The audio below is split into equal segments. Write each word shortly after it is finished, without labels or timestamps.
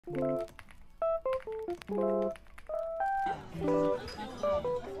明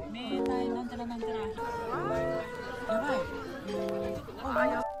太なんちゃらなんちゃら。やばい。あ、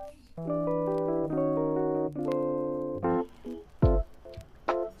やばい。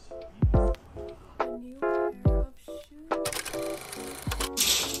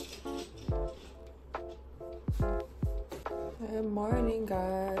Good morning,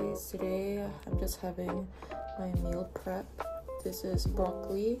 guys. Today I'm just having my meal prep. This is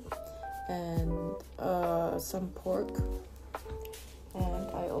broccoli and some pork,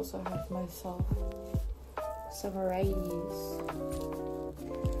 and I also have myself some rice.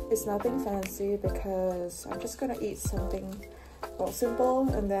 It's nothing fancy because I'm just gonna eat something well simple,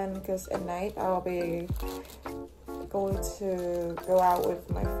 and then because at night I'll be going to go out with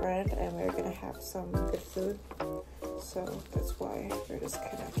my friend and we're gonna have some good food. So that's why we're just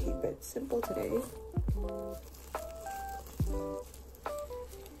gonna keep it simple today.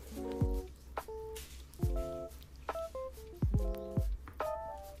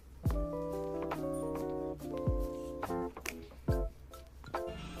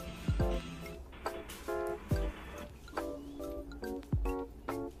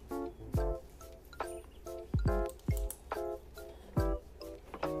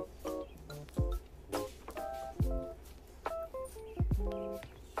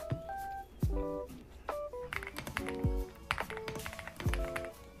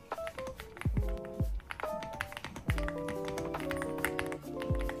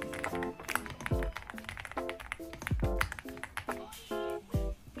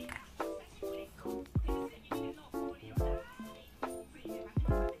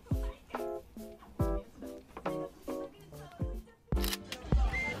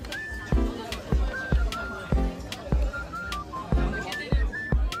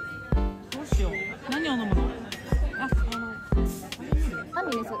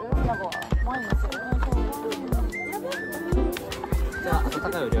じゃあ、温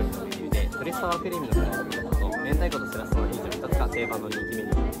かいお料理のメニューで鶏サワークリームのフライドポテトと明太子としらすのアヒージョ2つが定番の人気メニ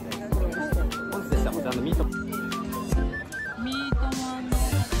ューです。本日でしたらこちらのミートマンのサラダ、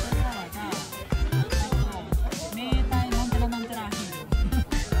明太なんちゃらなんちゃらアヒージ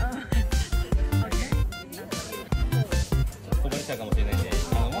ョこぼれちゃうかもしれないんで、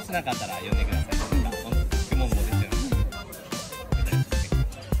もしなかったら呼んでください。注文もですよね。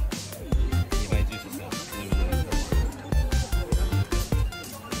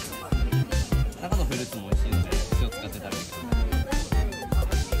中のフルーツも美味しいので塩使って食べてください。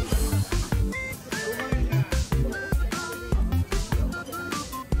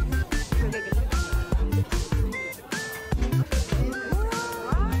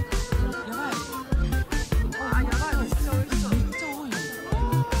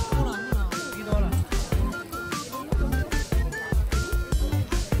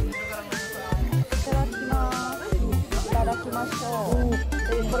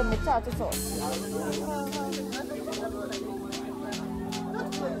これめっちゃ熱そう。せ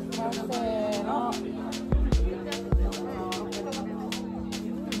ーの。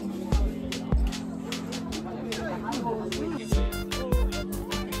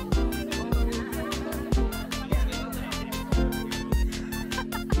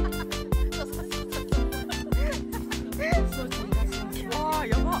あー、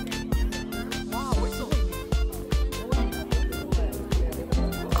やばっ。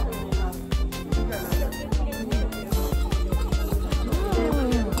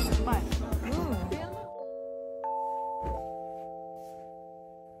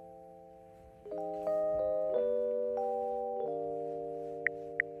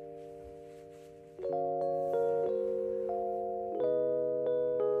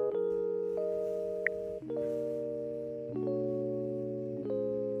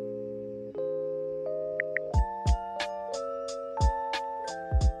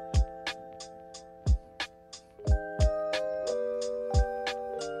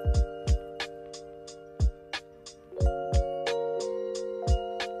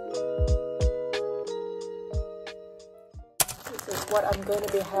What I'm going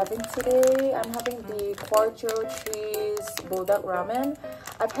to be having today. I'm having the Quarcho cheese bulldog ramen.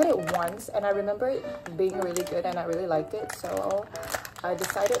 I've had it once and I remember it being really good and I really liked it, so I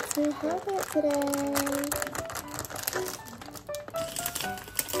decided to have it today.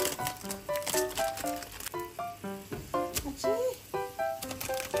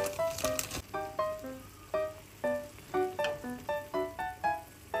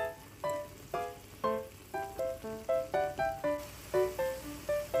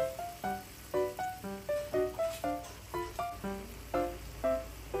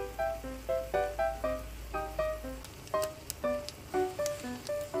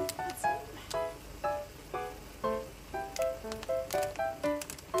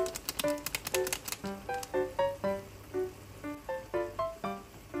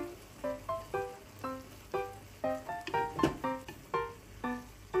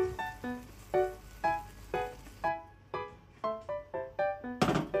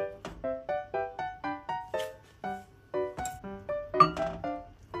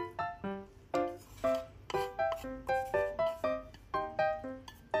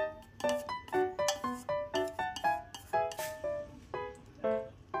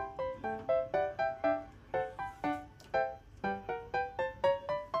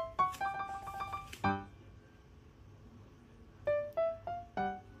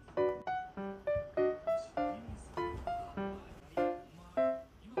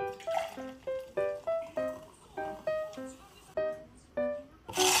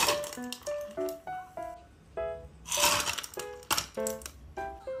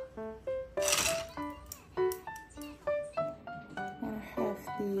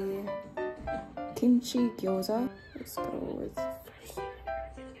 kimchi gyoza. Let's go with first.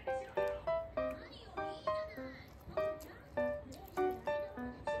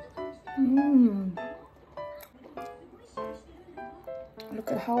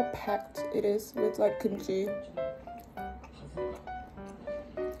 Look at how packed it is with like kimchi.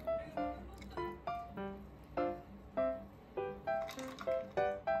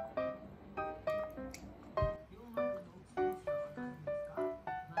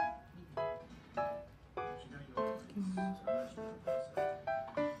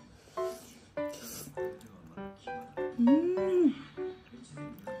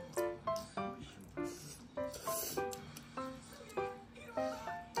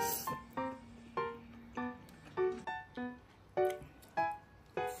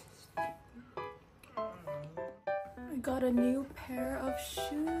 I got a new pair of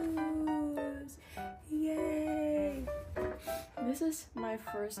shoes. Yay! This is my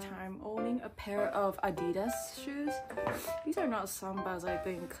first time owning a pair of Adidas shoes. These are not Sambas, I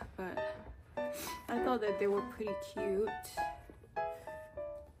think, but I thought that they were pretty cute.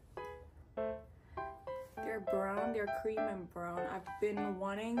 They're brown, they're cream and brown. I've been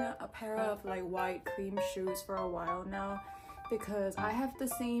wanting a pair of like white cream shoes for a while now because I have the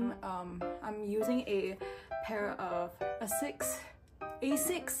same, I'm using a pair of Asics.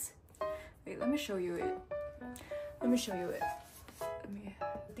 Wait, let me show you it.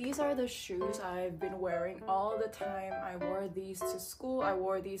 These are the shoes I've been wearing all the time. I wore these to school, I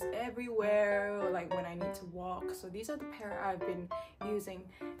wore these everywhere, like when I need to walk. So these are the pair I've been using,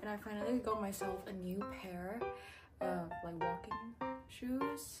 and I finally got myself a new pair of like walking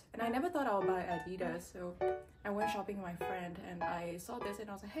shoes. And I never thought I would buy Adidas, so I went shopping with my friend and I saw this and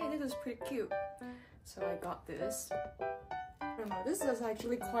I was like, hey, this is pretty cute. So I got this. I don't know, this is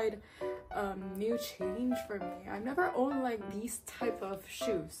actually quite new change for me. I've never owned like these type of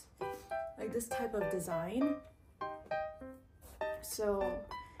shoes, like this type of design. So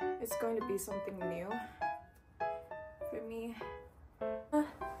it's going to be something new for me.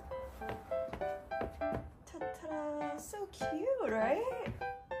 Ta-ta-da! So cute, right?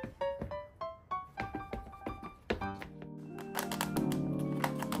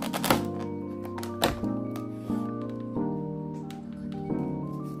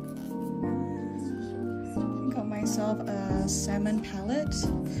 Myself a salmon palette.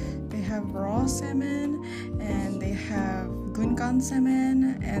 They have raw salmon and they have gunkan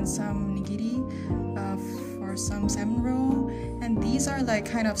salmon and some nigiri for some salmon roll, and these are like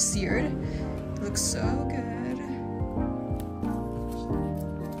kind of seared. It looks so good.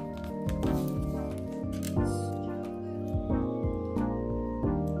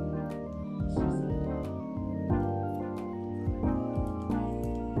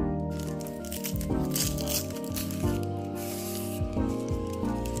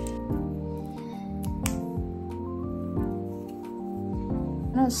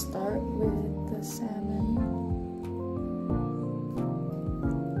 I'm gonna start with the salmon.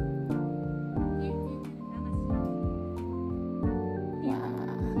 Wow,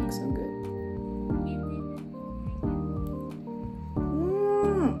 looks so good.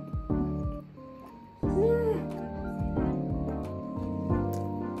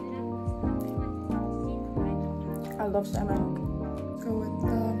 I love salmon. Go with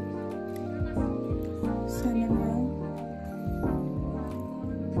the salmon roll.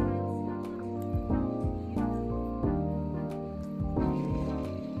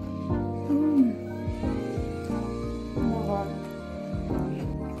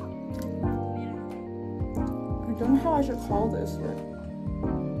 I don't know how I should call this, but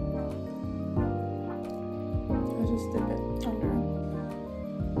I just dip it under.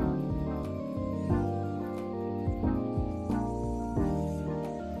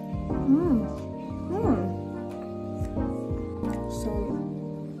 So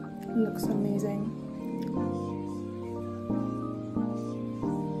it looks amazing.